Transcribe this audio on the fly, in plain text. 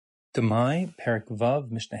Demai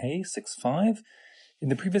Mishnah 6.5. In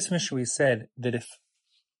the previous Mishnah, we said that if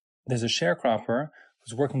there's a sharecropper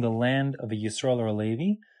who's working the land of a Yisrael or a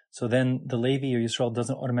Levi, so then the Levi or Yisrael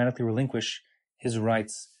doesn't automatically relinquish his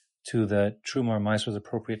rights to the Truma or Meiser as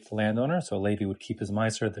appropriate to the landowner. So a Levi would keep his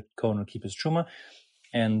Meiser, the Kohen would keep his Truma,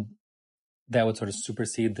 and that would sort of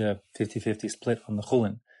supersede the 50-50 split on the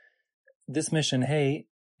Chulin. This Mishnah Hey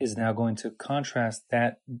is now going to contrast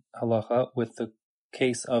that halacha with the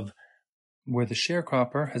case of where the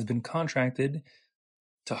sharecropper has been contracted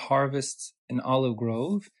to harvest an olive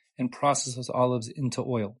grove and process those olives into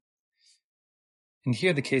oil. And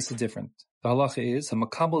here the case is different. The halacha is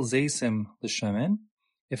hamakabel zeisim l'shemen.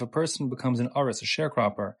 If a person becomes an aris, a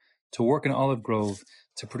sharecropper, to work an olive grove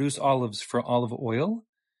to produce olives for olive oil,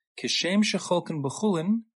 kishem shecholken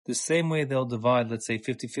b'chulin, the same way they'll divide, let's say,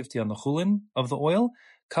 50-50 on the chulin of the oil,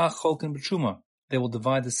 kach cholken b'truma. They will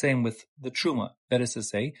divide the same with the truma. That is to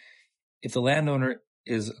say, if the landowner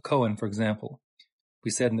is a Kohen, for example,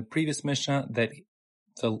 we said in the previous Mishnah that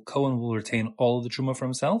the Kohen will retain all of the truma for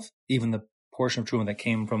himself, even the portion of truma that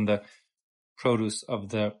came from the produce of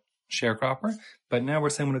the sharecropper. But now we're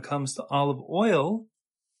saying when it comes to olive oil,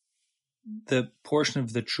 the portion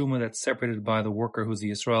of the truma that's separated by the worker who's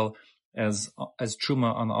the Yisrael as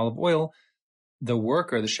truma on the olive oil, the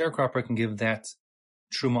worker, the sharecropper, can give that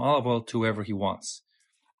truma olive oil to whoever he wants.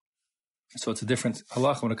 So it's a different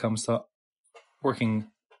halacha when it comes to working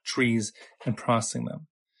trees and processing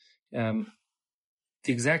them.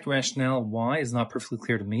 The exact rationale why is not perfectly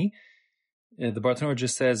clear to me. The Bartanur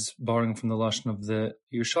just says, borrowing from the lashon of the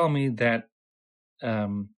Yerushalmi, that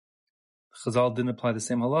Chazal didn't apply the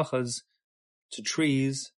same halachas to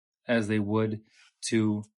trees as they would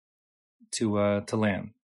to land.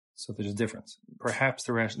 So there's a difference. Perhaps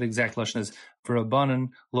the exact lashon is v'rabbanan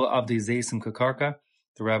lo avdi zeisim kakarka.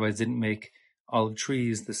 The rabbis didn't make olive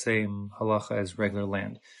trees the same halacha as regular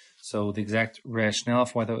land. So the exact rationale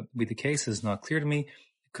for why that would be the case is not clear to me.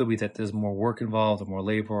 It could be that there's more work involved, or more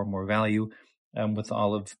labor, or more value with the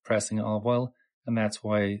olive pressing and olive oil, and that's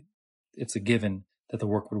why it's a given that the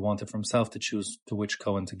worker would want it for himself to choose to which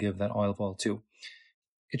Kohen to give that olive oil to.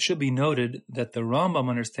 It should be noted that the Rambam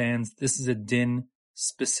understands this is a din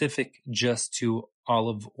specific just to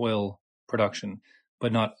olive oil production,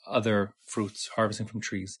 but not other fruits harvesting from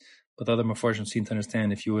trees. But the other Mefarshim seem to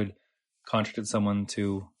understand if you would contracted someone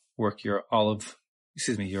to work your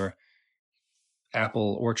your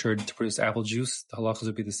apple orchard to produce apple juice, the halachas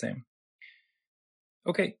would be the same.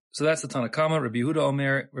 Okay, so that's the Tanna Kama. Rabbi Yehuda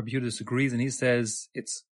Omer, Rabbi Yehuda disagrees, and he says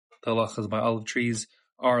it's the halachas by olive trees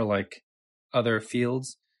are like other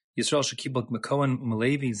fields. Yisrael should keep Mekohen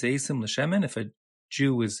Malevi Zeisim L'Shemen. If a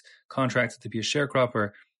Jew is contracted to be a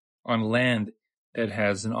sharecropper on land that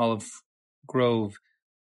has an olive grove,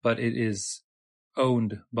 but it is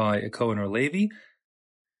owned by a Kohen or Levi.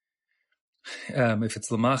 If it's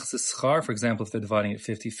L'machzis Schar, for example, if they're dividing it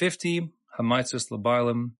 50-50, Hamaitzus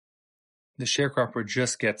L'Bailim, the sharecropper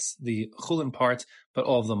just gets the chulin part, but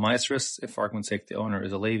all of the maisrus, if for argument's sake the owner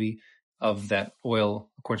is a Levi, of that oil,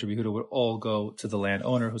 according to Yehuda, would all go to the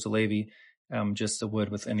landowner who's a Levi, just as it would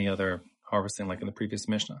with any other harvesting like in the previous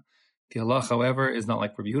Mishnah. The halach, however, is not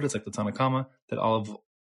like Rabbi Yehuda, it's like the Tanna Kama, that olive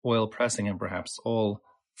oil pressing and perhaps all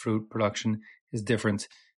fruit production is different,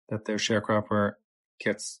 that their sharecropper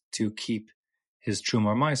gets to keep his truma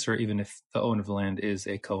or meiser even if the owner of the land is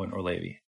a Kohen or Levi.